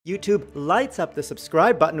YouTube lights up the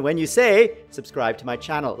subscribe button when you say, subscribe to my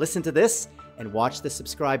channel. Listen to this and watch the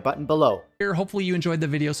subscribe button below. Hopefully you enjoyed the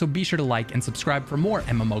video, so be sure to like and subscribe for more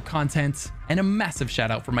MMO content. And a massive shout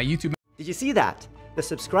out for my YouTube. Did you see that? The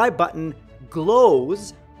subscribe button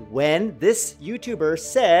glows when this YouTuber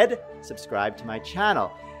said, subscribe to my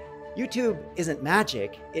channel. YouTube isn't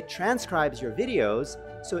magic. It transcribes your videos,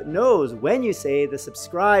 so it knows when you say the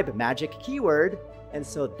subscribe magic keyword, and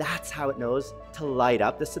so that's how it knows to light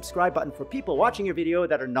up the subscribe button for people watching your video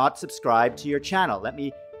that are not subscribed to your channel. Let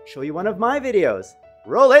me show you one of my videos.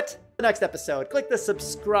 Roll it! The next episode, click the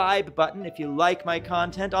subscribe button if you like my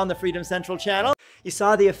content on the Freedom Central channel. You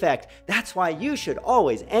saw the effect. That's why you should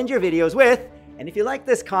always end your videos with, and if you like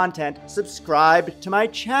this content, subscribe to my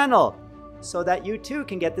channel, so that you too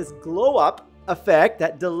can get this glow up effect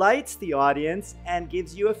that delights the audience and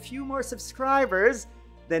gives you a few more subscribers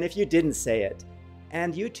than if you didn't say it.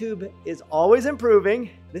 And YouTube is always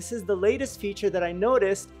improving. This is the latest feature that I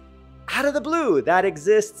noticed out of the blue that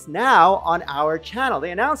exists now on our channel.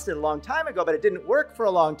 They announced it a long time ago, but it didn't work for a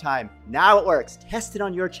long time. Now it works. Test it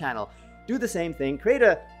on your channel. Do the same thing. Create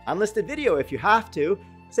an unlisted video if you have to.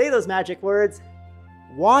 Say those magic words.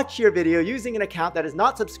 Watch your video using an account that is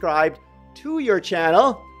not subscribed to your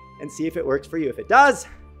channel and see if it works for you. If it does,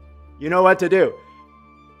 you know what to do.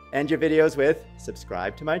 End your videos with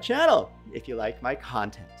subscribe to my channel if you like my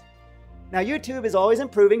content. Now YouTube is always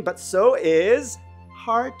improving, but so is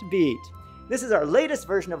Heartbeat. This is our latest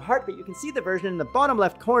version of Heartbeat. You can see the version in the bottom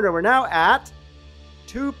left corner. We're now at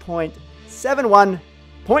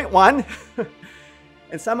 2.71.1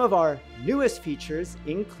 and some of our newest features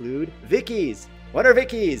include wikis. What are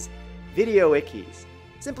wikis? Video wikis.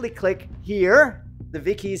 Simply click here, the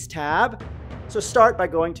wikis tab. So start by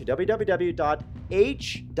going to www.h.ki.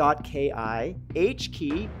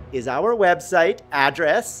 h.ki is our website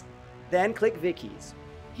address. Then click wikis.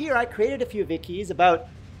 Here I created a few wikis about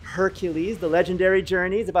Hercules, the legendary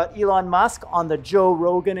journeys, about Elon Musk on the Joe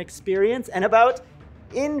Rogan experience, and about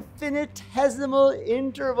infinitesimal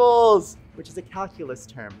intervals, which is a calculus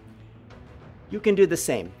term. You can do the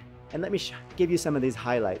same. And let me give you some of these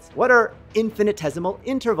highlights. What are infinitesimal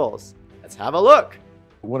intervals? Let's have a look.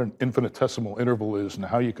 What an infinitesimal interval is and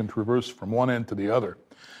how you can traverse from one end to the other.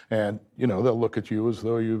 And, you know, they'll look at you as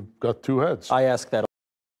though you've got two heads. I ask that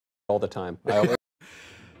all the time.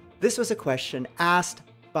 This was a question asked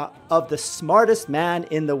of the smartest man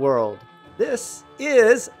in the world. This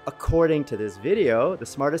is, according to this video, the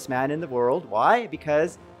smartest man in the world. Why?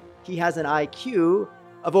 Because he has an IQ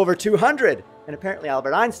of over 200. And apparently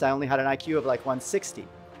Albert Einstein only had an IQ of like 160.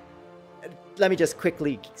 Let me just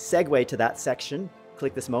quickly segue to that section.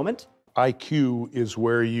 Click this moment. IQ is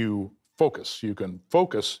where you focus. You can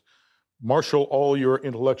focus, marshal all your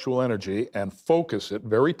intellectual energy and focus it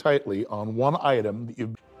very tightly on one item that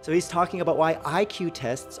you... So he's talking about why IQ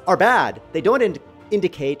tests are bad. They don't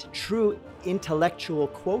indicate true intellectual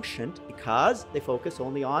quotient because they focus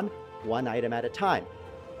only on one item at a time.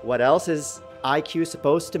 What else is IQ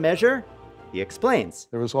supposed to measure? He explains.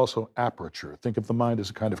 There is also aperture. Think of the mind as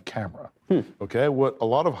a kind of camera. Okay, what a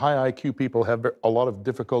lot of high IQ people have a lot of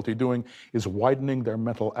difficulty doing is widening their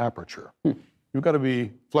mental aperture. You've got to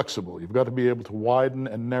be flexible. You've got to be able to widen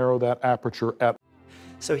and narrow that aperture at...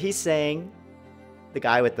 So he's saying, the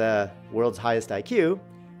guy with the world's highest IQ,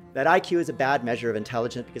 that IQ is a bad measure of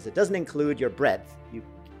intelligence because it doesn't include your breadth. You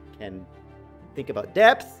can think about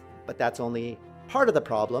depth, but that's only part of the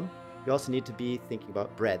problem. You also need to be thinking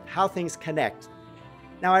about breadth, how things connect.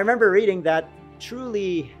 Now, I remember reading that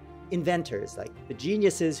truly inventors, like the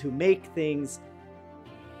geniuses who make things,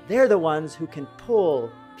 they're the ones who can pull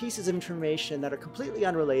pieces of information that are completely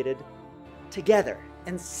unrelated together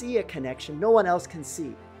and see a connection no one else can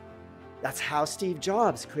see. That's how Steve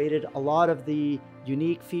Jobs created a lot of the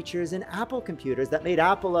unique features in Apple computers that made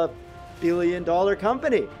Apple a billion-dollar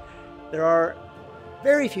company. There are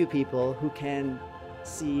very few people who can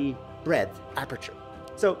see breadth, aperture.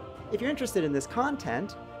 So if you're interested in this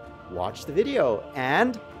content, watch the video.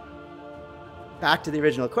 And back to the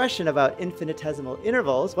original question about infinitesimal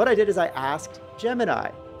intervals, what I did is I asked Gemini.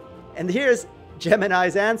 And here's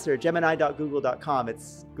Gemini's answer, gemini.google.com.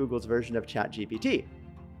 It's Google's version of ChatGPT.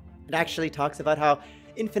 It actually talks about how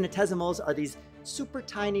infinitesimals are these super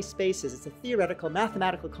tiny spaces. It's a theoretical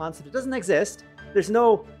mathematical concept. It doesn't exist. There's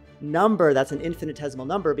no number that's an infinitesimal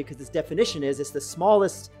number because its definition is it's the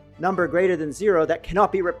smallest number greater than 0 that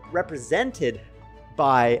cannot be represented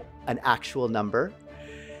by an actual number.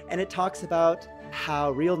 And it talks about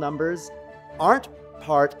how real numbers aren't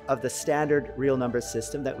part of the standard real number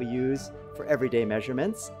system that we use for everyday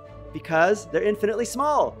measurements. Because they're infinitely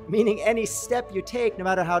small, meaning any step you take, no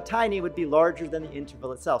matter how tiny, would be larger than the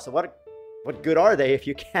interval itself. So what good are they if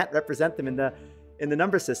you can't represent them in the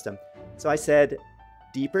number system? So I said,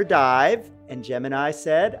 deeper dive, and Gemini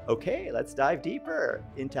said, okay, let's dive deeper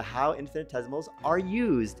into how infinitesimals are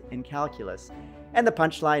used in calculus. And the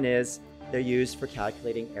punchline is they're used for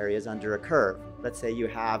calculating areas under a curve. Let's say you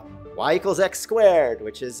have y equals x squared,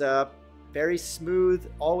 which is a very smooth,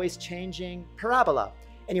 always changing parabola.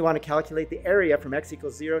 And you want to calculate the area from x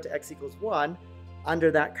equals 0 to x equals 1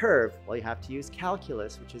 under that curve. Well, you have to use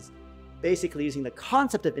calculus, which is basically using the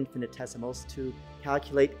concept of infinitesimals to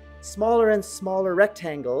calculate smaller and smaller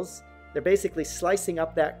rectangles. They're basically slicing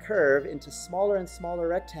up that curve into smaller and smaller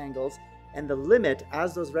rectangles, and the limit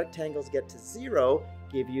as those rectangles get to 0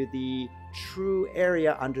 give you the true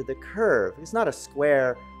area under the curve. It's not a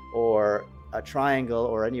square or a triangle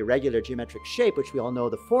or any regular geometric shape, which we all know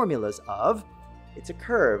the formulas of. It's a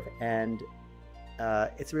curve, and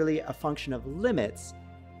it's really a function of limits.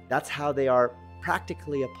 That's how they are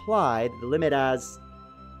practically applied. The limit as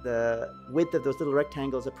the width of those little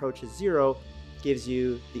rectangles approaches 0 gives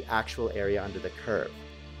you the actual area under the curve.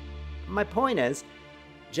 My point is,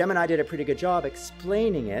 Gemini did a pretty good job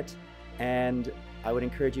explaining it, and I would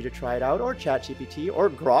encourage you to try it out, or ChatGPT, or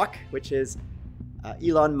Grok, which is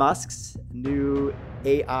Elon Musk's new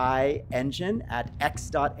AI engine at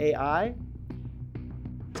x.ai.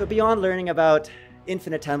 So beyond learning about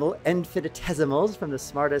infinitesimals from the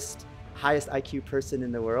smartest, highest IQ person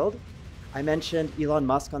in the world, I mentioned Elon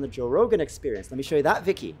Musk on the Joe Rogan Experience. Let me show you that,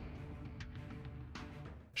 Vicky.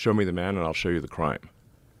 Show me the man and I'll show you the crime.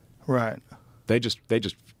 Right. They decide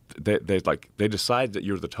that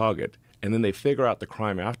you're the target, and then they figure out the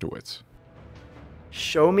crime afterwards.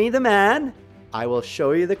 Show me the man, I will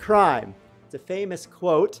show you the crime. It's a famous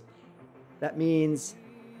quote that means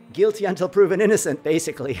guilty until proven innocent,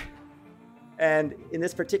 basically. And in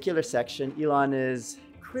this particular section, Elon is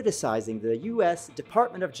criticizing the US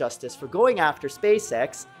Department of Justice for going after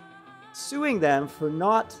SpaceX, suing them for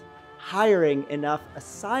not hiring enough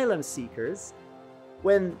asylum seekers,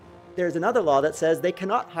 when there's another law that says they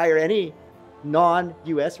cannot hire any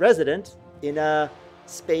non-US resident in a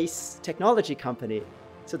space technology company.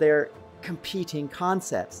 So they're competing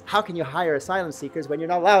concepts. How can you hire asylum seekers when you're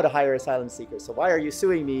not allowed to hire asylum seekers? So why are you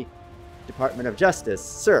suing me, Department of Justice,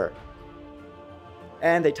 sir?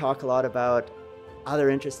 And they talk a lot about other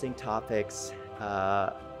interesting topics,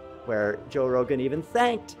 where Joe Rogan even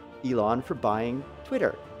thanked Elon for buying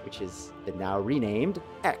Twitter, which has been now renamed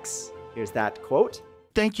X. Here's that quote.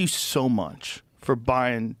 Thank you so much for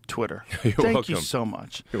buying Twitter. You're Thank you welcome. so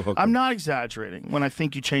much. You're welcome. I'm not exaggerating when I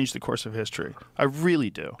think you changed the course of history. I really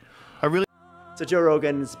do. So Joe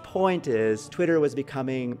Rogan's point is Twitter was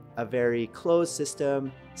becoming a very closed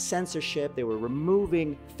system, censorship. They were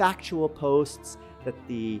removing factual posts that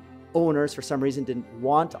the owners, for some reason, didn't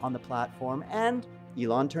want on the platform. And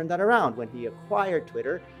Elon turned that around. When he acquired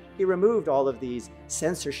Twitter, he removed all of these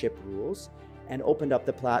censorship rules and opened up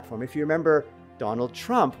the platform. If you remember, Donald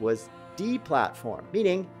Trump was deplatformed,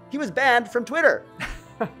 meaning he was banned from Twitter.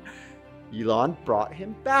 Elon brought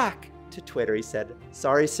him back to Twitter. He said,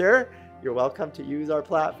 sorry, sir, you're welcome to use our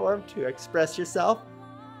platform to express yourself.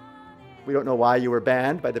 We don't know why you were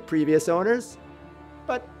banned by the previous owners,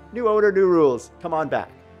 but new owner, new rules. Come on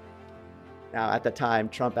back. Now, at the time,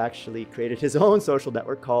 Trump actually created his own social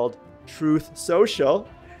network called Truth Social.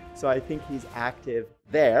 So I think he's active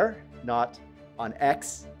there, not on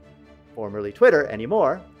X, formerly Twitter,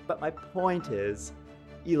 anymore. But my point is,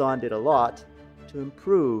 Elon did a lot to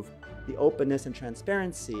improve the openness and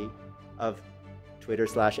transparency of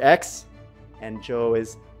Twitter/X, and Joe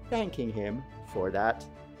is thanking him for that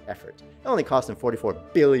effort. It only cost him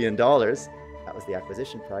 $44 billion. That was the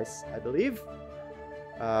acquisition price, I believe,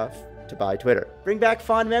 to buy Twitter. Bring back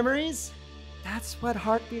fond memories? That's what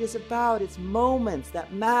Heartbeat is about. It's moments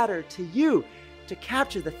that matter to you, to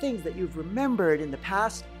capture the things that you've remembered in the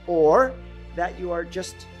past or that you are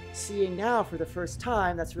just seeing now for the first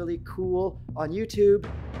time. That's really cool on YouTube.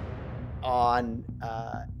 On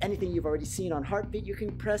anything you've already seen on Heartbeat, you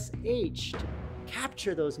can press H to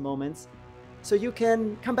capture those moments so you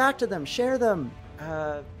can come back to them, share them,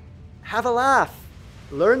 have a laugh,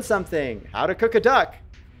 learn something, how to cook a duck.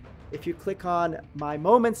 If you click on my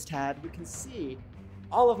Moments tab, you can see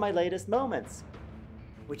all of my latest moments,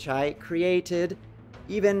 which I created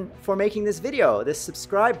even for making this video. This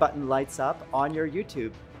subscribe button lights up on your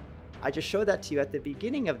YouTube. I just showed that to you at the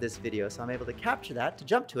beginning of this video, so I'm able to capture that, to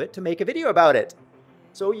jump to it, to make a video about it.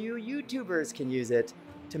 So you YouTubers can use it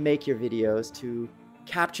to make your videos, to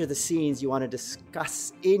capture the scenes you want to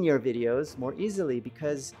discuss in your videos more easily,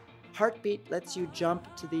 because Heartbeat lets you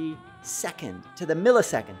jump to the second, to the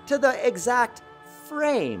millisecond, to the exact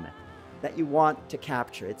frame that you want to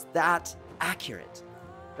capture. It's that accurate.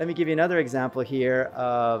 Let me give you another example here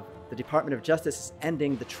of the Department of Justice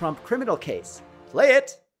ending the Trump criminal case. Play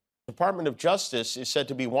it. The Department of Justice is said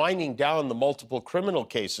to be winding down the multiple criminal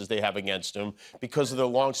cases they have against him because of their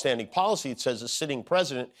longstanding policy. It says a sitting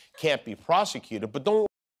president can't be prosecuted. But don't.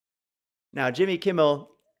 Now, Jimmy Kimmel,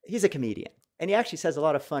 he's a comedian, and he actually says a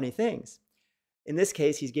lot of funny things. In this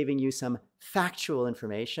case, he's giving you some factual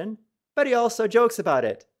information, but he also jokes about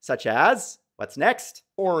it, such as, what's next?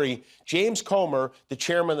 James Comer, the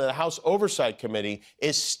chairman of the House Oversight Committee,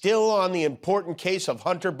 is still on the important case of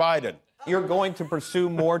Hunter Biden. You're going to pursue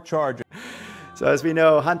more charges. So as we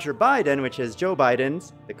know, Hunter Biden, which is Joe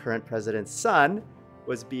Biden's, the current president's son,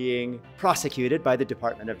 was being prosecuted by the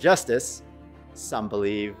Department of Justice, some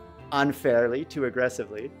believe unfairly, too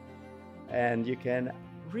aggressively. And you can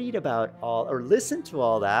read about all, or listen to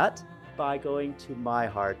all that by going to My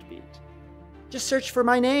Heartbeat. Just search for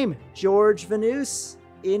my name, George Vanus,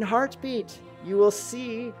 in Heartbeat. You will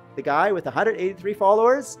see the guy with 183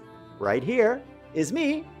 followers right here is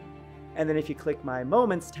me. And then if you click my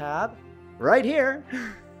Moments tab right here,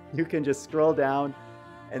 you can just scroll down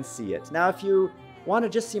and see it. Now, if you want to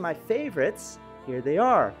just see my favorites, here they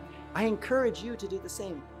are. I encourage you to do the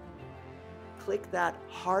same. Click that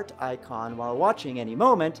heart icon while watching any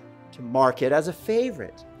moment to mark it as a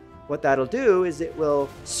favorite. What that'll do is it will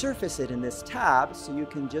surface it in this tab so you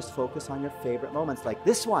can just focus on your favorite moments like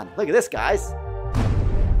this one. Look at this, guys.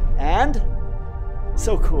 And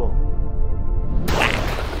so cool.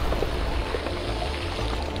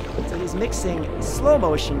 So he's mixing slow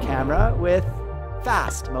motion camera with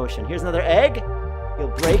fast motion. Here's another egg.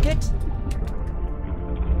 He'll break it,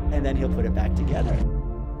 and then he'll put it back together.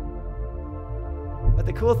 But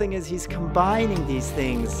the cool thing is he's combining these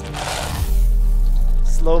things.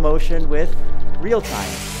 Slow motion with real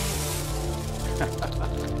time.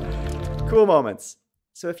 Cool moments.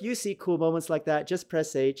 So if you see cool moments like that, just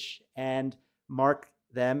press H and mark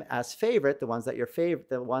them as favorite, the ones that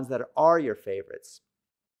are your favorites.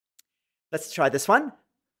 Let's try this one.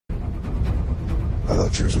 I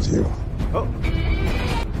thought she was with you. Oh.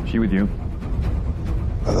 She with you?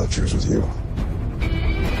 I thought she was with you.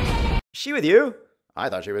 She with you? I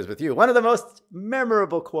thought she was with you. One of the most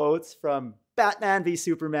memorable quotes from Batman v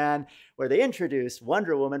Superman, where they introduced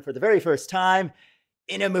Wonder Woman for the very first time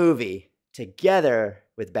in a movie, together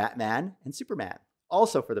with Batman and Superman,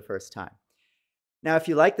 also for the first time. Now, if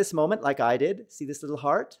you like this moment like I did, see this little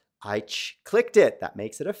heart? I clicked it. That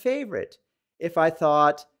makes it a favorite. If I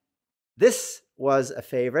thought this was a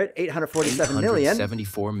favorite, $847 million.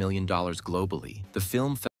 $874 million globally. The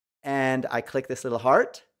film... And I click this little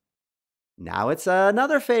heart. Now it's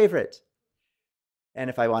another favorite.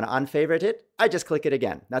 And if I want to unfavorite it, I just click it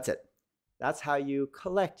again. That's it. That's how you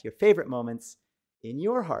collect your favorite moments in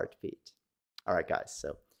your heartbeat. All right, guys.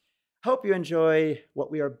 So hope you enjoy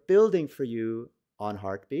what we are building for you on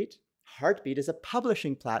Heartbeat. Heartbeat is a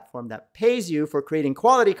publishing platform that pays you for creating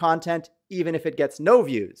quality content, even if it gets no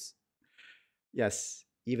views. Yes,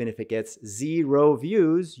 even if it gets 0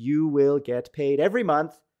 views, you will get paid every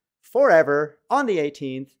month, forever, on the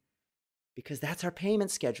 18th, because that's our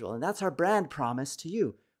payment schedule and that's our brand promise to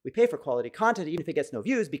you. We pay for quality content even if it gets no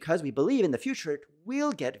views because we believe in the future it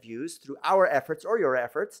will get views through our efforts or your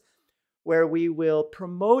efforts, where we will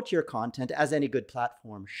promote your content as any good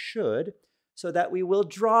platform should, so that we will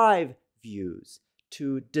drive views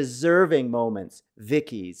to deserving moments,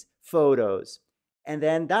 wikis, photos, and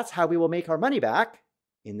then that's how we will make our money back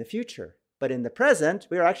in the future. But in the present,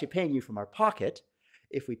 we are actually paying you from our pocket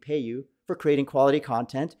if we pay you for creating quality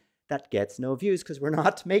content that gets no views because we're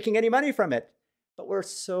not making any money from it. But we're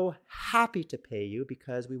so happy to pay you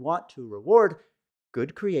because we want to reward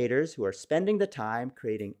good creators who are spending the time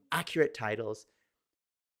creating accurate titles,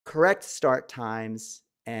 correct start times,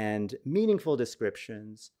 and meaningful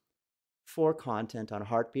descriptions for content on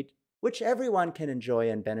Heartbeat, which everyone can enjoy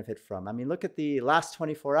and benefit from. I mean, look at the last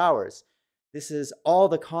 24 hours. This is all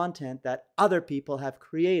the content that other people have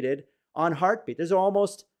created on Heartbeat. There's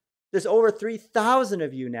over 3,000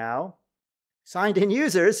 of you now, signed in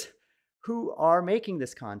users, who are making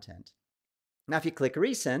this content. Now, if you click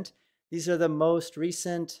recent, these are the most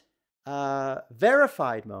recent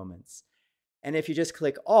verified moments. And if you just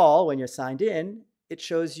click all when you're signed in, it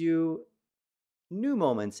shows you new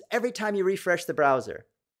moments. Every time you refresh the browser,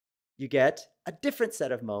 you get a different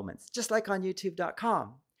set of moments, just like on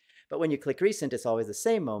youtube.com. But when you click recent, it's always the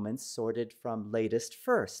same moments sorted from latest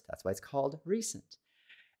first. That's why it's called recent.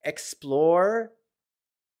 Explore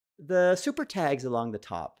the super tags along the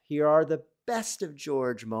top. Here are the best of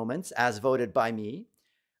George moments as voted by me.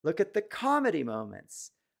 Look at the comedy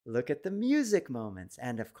moments. Look at the music moments.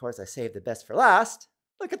 And of course, I saved the best for last.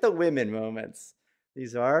 Look at the women moments.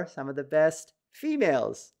 These are some of the best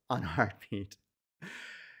females on Heartbeat.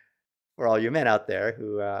 For all you men out there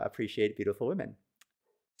who appreciate beautiful women.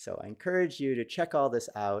 So I encourage you to check all this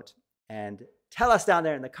out and tell us down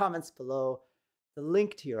there in the comments below the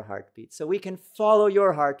link to your Heartbeat so we can follow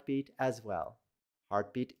your Heartbeat as well.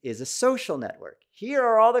 Heartbeat is a social network. Here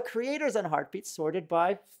are all the creators on Heartbeat sorted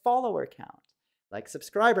by follower count, like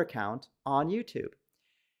subscriber count on YouTube.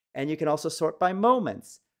 And you can also sort by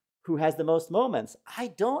moments. Who has the most moments? I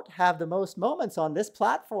don't have the most moments on this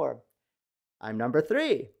platform. I'm number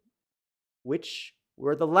 3, which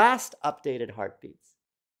were the last updated Heartbeats.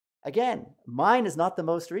 Again, mine is not the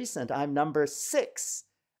most recent. I'm number 6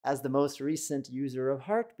 as the most recent user of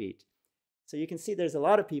Heartbeat. So you can see there's a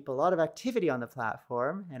lot of people, a lot of activity on the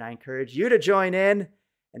platform, and I encourage you to join in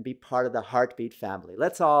and be part of the Heartbeat family.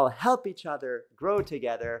 Let's all help each other grow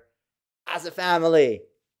together as a family,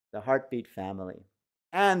 the Heartbeat family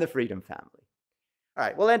and the Freedom family. All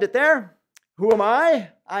right, we'll end it there. Who am I?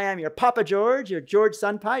 I am your Papa George, your George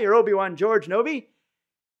Sunpai, your Obi-Wan George Nobi,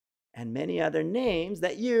 and many other names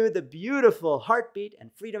that you, the beautiful Heartbeat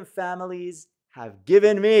and Freedom families, have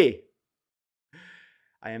given me.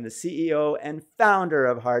 I am the CEO and founder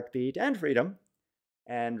of Heartbeat and Freedom,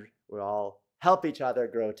 and we'll all help each other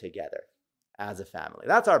grow together as a family.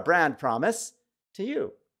 That's our brand promise to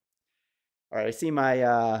you. All right, I see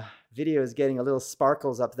my video is getting a little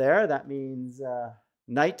sparkles up there. That means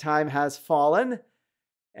nighttime has fallen.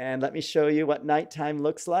 And let me show you what nighttime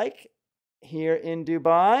looks like here in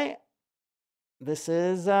Dubai. This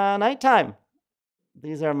is nighttime.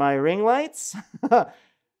 These are my ring lights.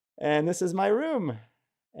 And this is my room.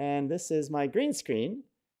 And this is my green screen,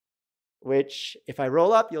 which if I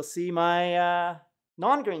roll up, you'll see my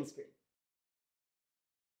non-green screen.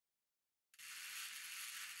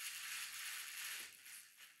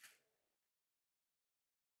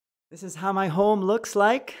 This is how my home looks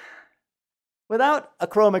like without a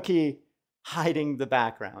chroma key hiding the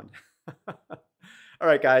background. All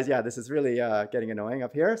right, guys, yeah, this is really getting annoying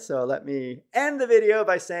up here. So let me end the video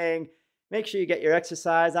by saying, make sure you get your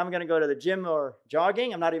exercise. I'm going to go to the gym or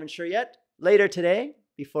jogging. I'm not even sure yet. Later today,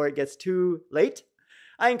 before it gets too late.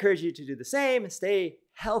 I encourage you to do the same. Stay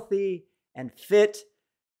healthy and fit,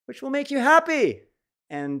 which will make you happy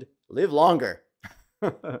and live longer.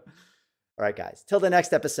 All right, guys, till the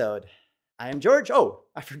next episode, I am George. Oh,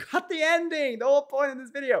 I forgot the ending, the whole point of this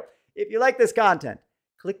video. If you like this content,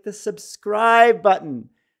 click the subscribe button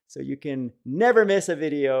so you can never miss a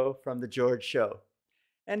video from The George Show.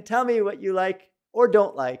 And tell me what you like or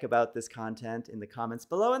don't like about this content in the comments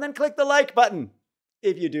below, and then click the like button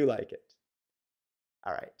if you do like it.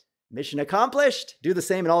 All right, mission accomplished. Do the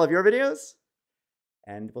same in all of your videos,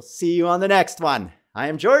 and we'll see you on the next one. I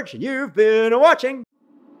am George, and you've been watching.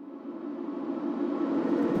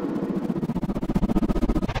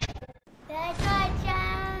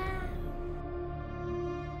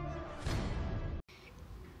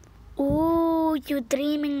 Ooh, you're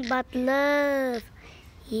dreaming about love.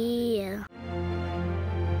 Yeah.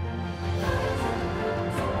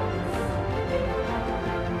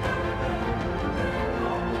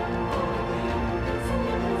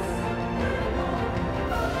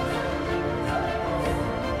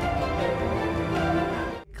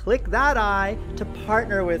 Click that I to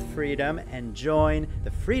partner with Freedom and join the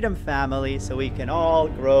Freedom family so we can all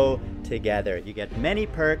grow together. You get many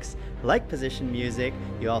perks like position music.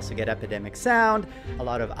 You also get Epidemic Sound, a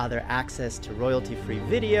lot of other access to royalty-free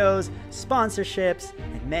videos, sponsorships,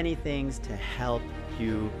 and many things to help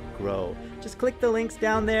you grow. Just click the links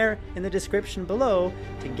down there in the description below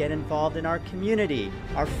to get involved in our community,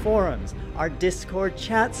 our forums, our Discord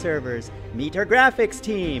chat servers, meet our graphics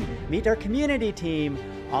team, meet our community team,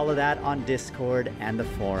 all of that on Discord and the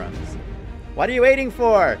forums. What are you waiting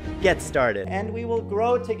for? Get started. And we will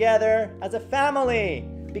grow together as a family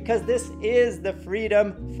because this is the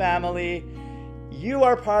Freedom family. You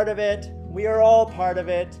are part of it, we are all part of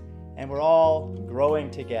it, and we're all growing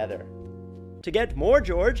together. To get more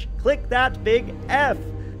George, click that big F.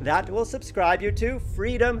 That will subscribe you to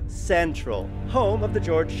Freedom Central, home of The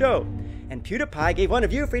George Show. And PewDiePie gave one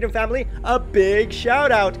of you, Freedom Family, a big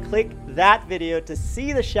shout out. Click that video to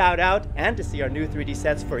see the shout out and to see our new 3D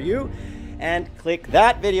sets for you. And click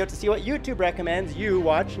that video to see what YouTube recommends you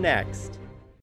watch next.